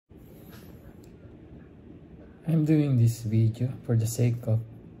I'm doing this video for the sake of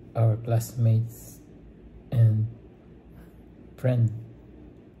our classmates and friend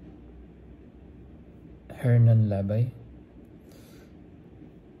Hernan Labay.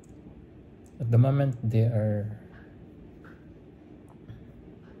 At the moment, they are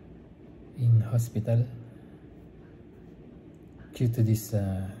in hospital due to this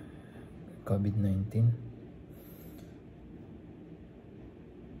COVID-19.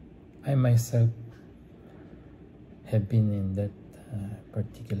 I myself have been in that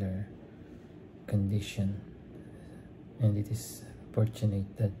particular condition, and it is fortunate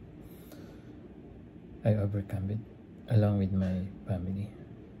that I overcome it along with my family.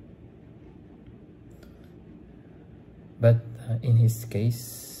 But in his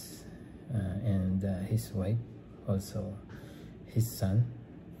case, and his wife, also his son,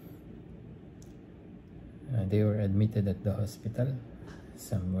 they were admitted at the hospital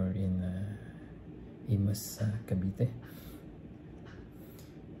somewhere in Imus, Cavite.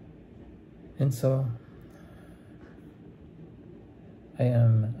 And so I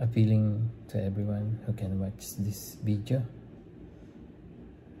am appealing to everyone who can watch this video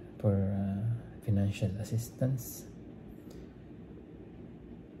for financial assistance.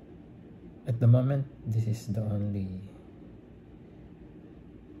 At the moment, this is the only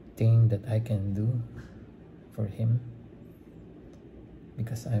thing that I can do for him,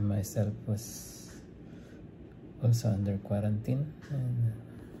 because I myself was also under quarantine and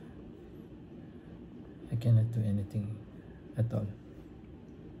I cannot do anything at all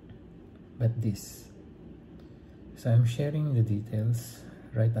but this. So I'm sharing the details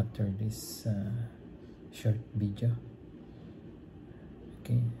right after this short video.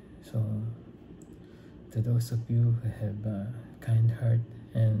 Okay, so to those of you who have a kind heart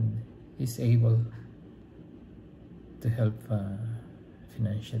and is able to help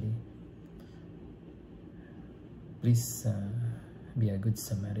financially, please be a good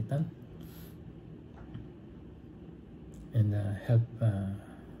Samaritan and help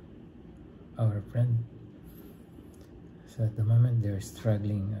our friend. So at the moment they're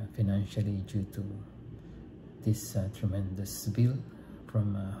struggling financially due to this tremendous bill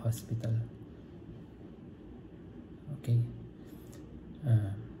from hospital. Okay,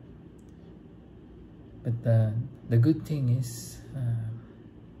 but the good thing is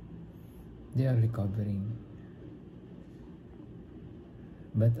they are recovering.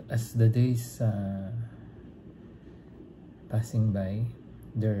 But as the days passing by,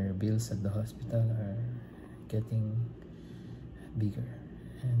 their bills at the hospital are getting bigger,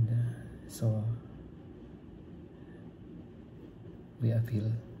 and so we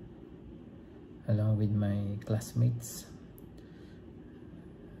appeal along with my classmates.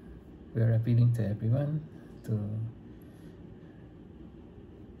 We are appealing to everyone to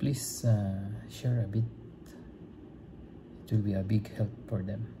please share a bit. It will be a big help for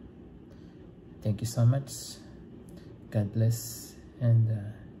them. Thank you so much. God bless and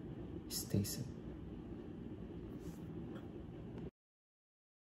stay safe.